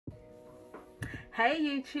Hey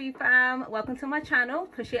YouTube fam, welcome to my channel,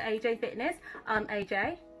 Push It AJ Fitness. I'm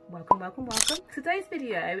AJ. Welcome. Today's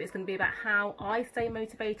video is going to be about how I stay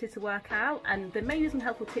motivated to work out, and there may be some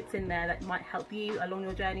helpful tips in there that might help you along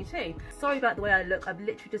your journey too. Sorry about the way I look, I've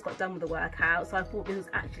literally just got done with the workout, so I thought this was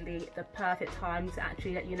actually the perfect time to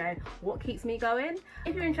actually let you know what keeps me going.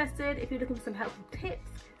 If you're interested, if you're looking for some helpful tips,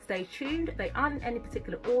 stay tuned. They aren't in any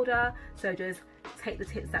particular order, so just take the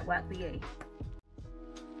tips that work for you.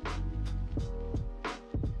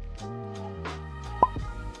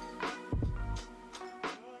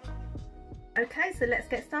 Okay, so let's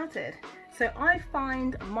get started. So I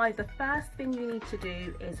find the first thing you need to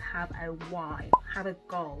do is have a why, have a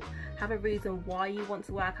goal, have a reason why you want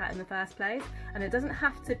to work out in the first place. And it doesn't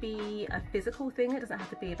have to be a physical thing, it doesn't have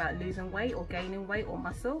to be about losing weight or gaining weight or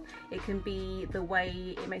muscle. It can be the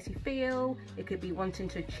way it makes you feel, it could be wanting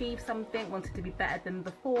to achieve something, wanting to be better than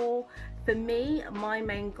before. For me, my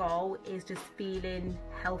main goal is just feeling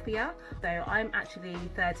healthier. So I'm actually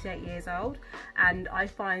 38 years old, and I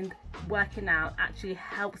find working out actually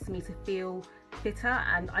helps me to feel fitter,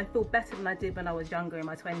 and I feel better than I did when I was younger in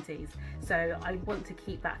my 20s. So I want to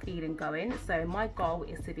keep that feeling going. So my goal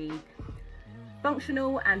is to be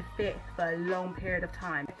functional and fit for a long period of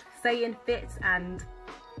time. Staying fit and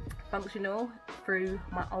functional through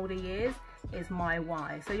my older years is my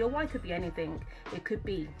why. So your why could be anything. It could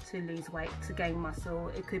be to lose weight, to gain muscle,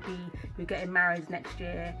 it could be you're getting married next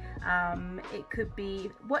year, it could be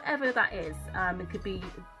whatever that is. It could be,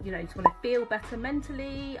 you know, you just want to feel better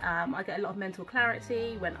mentally. I get a lot of mental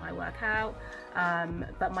clarity when I work out,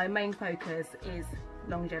 but my main focus is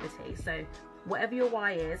longevity. So whatever your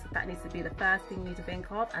why is, that needs to be the first thing you need to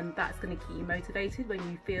think of, and that's going to keep you motivated. When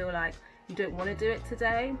you feel like you don't want to do it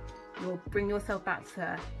today, you'll bring yourself back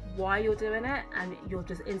to why you're doing it, and you'll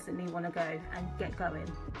just instantly want to go and get going.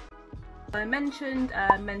 I mentioned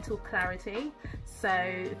mental clarity.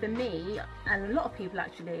 So for me, and a lot of people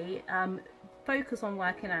actually, focus on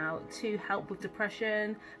working out to help with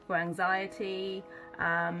depression, for anxiety,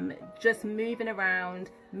 just moving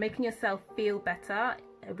around, making yourself feel better.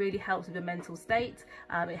 It really helps with the mental state.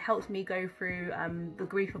 It helped me go through the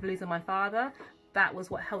grief of losing my father. That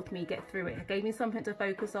was what helped me get through it. It gave me something to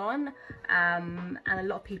focus on, and a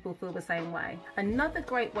lot of people feel the same way. Another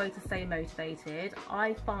great way to stay motivated,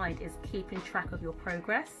 I find, is keeping track of your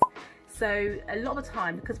progress. So a lot of the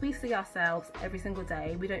time, because we see ourselves every single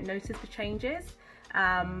day, we don't notice the changes.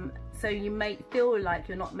 So you may feel like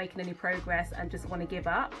you're not making any progress and just want to give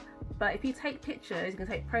up. But if you take pictures, you can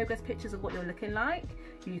take progress pictures of what you're looking like.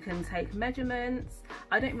 You can take measurements.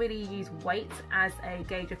 I don't really use weight as a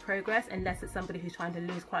gauge of progress unless it's somebody who's trying to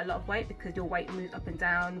lose quite a lot of weight, because your weight moves up and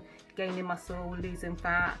down, gaining muscle, losing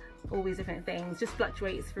fat, all these different things, just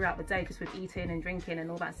fluctuates throughout the day just with eating and drinking and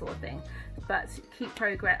all that sort of thing. But keep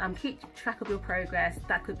track of your progress.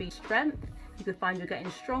 That could be strength. You could find you're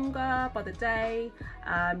getting stronger by the day.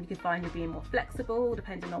 You can find you're being more flexible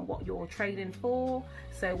depending on what you're training for.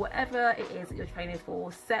 So whatever it is that you're training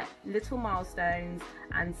for, set little milestones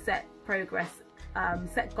and set progress.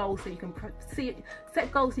 Set goals so you can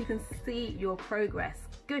see your progress.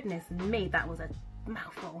 Goodness me, that was a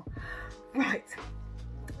mouthful. Right.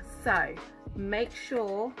 So make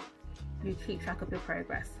sure you keep track of your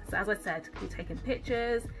progress. So as I said, it could be taking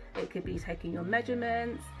pictures, it could be taking your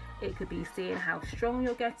measurements, it could be seeing how strong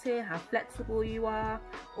you're getting, how flexible you are.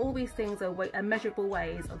 All these things are measurable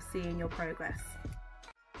ways of seeing your progress.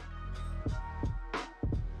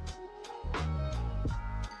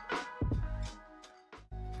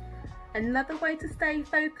 Another way to stay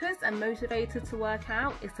focused and motivated to work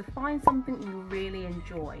out is to find something you really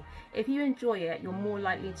enjoy. If you enjoy it, you're more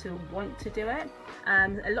likely to want to do it.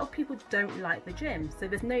 A lot of people don't like the gym, so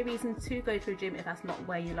there's no reason to go to a gym if that's not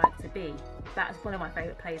where you like to be. That's one of my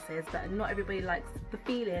favourite places, but not everybody likes the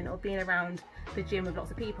feeling of being around the gym with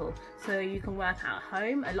lots of people. So you can work out at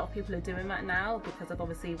home. A lot of people are doing that now because of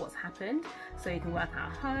obviously what's happened. So you can work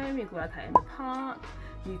out at home, you can work out in the park.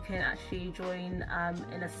 You can actually join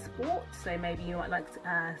in a sport, so maybe you might like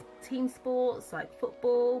team sports like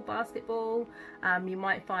football, basketball. You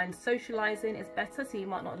might find socializing is better, so you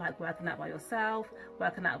might not like working out by yourself,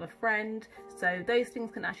 working out with a friend. So those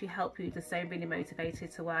things can actually help you to stay really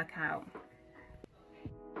motivated to work out.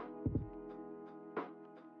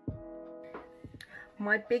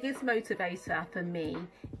 My biggest motivator for me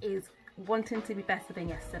is wanting to be better than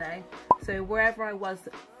yesterday. So wherever I was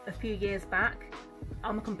a few years back,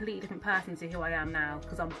 I'm a completely different person to who I am now,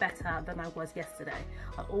 because I'm better than I was yesterday.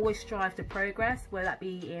 I always strive to progress, whether that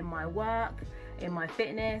be in my work, in my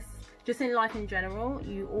fitness, just in life in general.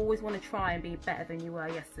 You always want to try and be better than you were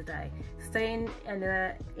yesterday. Staying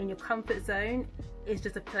in your comfort zone is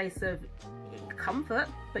just a place of comfort,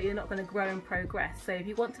 but you're not going to grow and progress. So if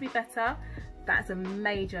you want to be better, that's a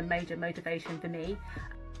major motivation for me.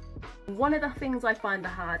 One of the things I find the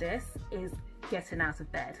hardest is getting out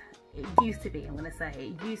of bed. It used to be, I'm going to say,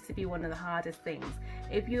 it used to be one of the hardest things.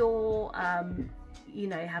 If you're you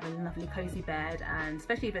know, having a lovely cozy bed, and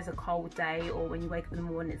especially if it's a cold day or when you wake up in the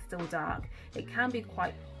morning it's still dark, it can be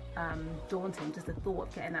quite daunting, just the thought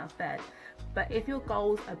of getting out of bed. But if your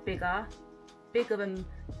goals are bigger than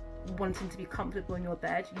wanting to be comfortable in your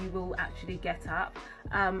bed, you will actually get up.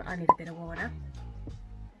 I need a bit of water.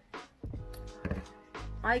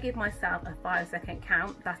 I give myself a 5-second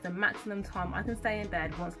count. That's the maximum time I can stay in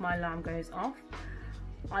bed once my alarm goes off.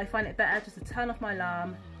 I find it better just to turn off my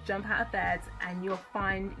alarm, jump out of bed, and you'll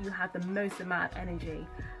find you have the most amount of energy.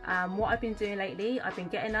 What I've been doing lately, I've been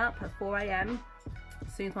getting up at 4 AM.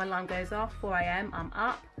 As soon as my alarm goes off, 4 AM, I'm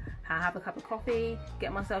up. I have a cup of coffee,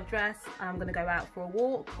 get myself dressed, I'm going to go out for a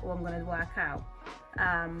walk or I'm going to work out.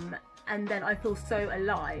 And then I feel so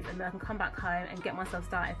alive, and then I can come back home and get myself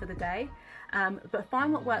started for the day. But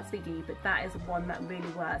find what works for you, but that is one that really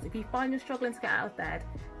works. If you find you're struggling to get out of bed,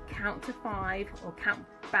 count to 5 or count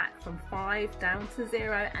back from 5 down to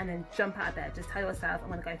 0 and then jump out of bed. Just tell yourself, I'm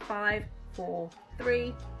going to go 5, 4,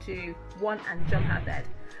 3, 2, 1 and jump out of bed.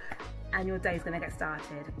 And your day's going to get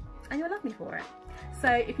started and you'll love me for it. So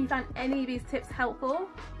if you found any of these tips helpful,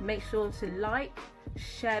 make sure to like,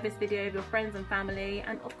 share this video with your friends and family,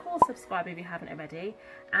 and of course subscribe if you haven't already.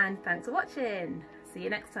 And thanks for watching. See you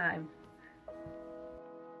next time.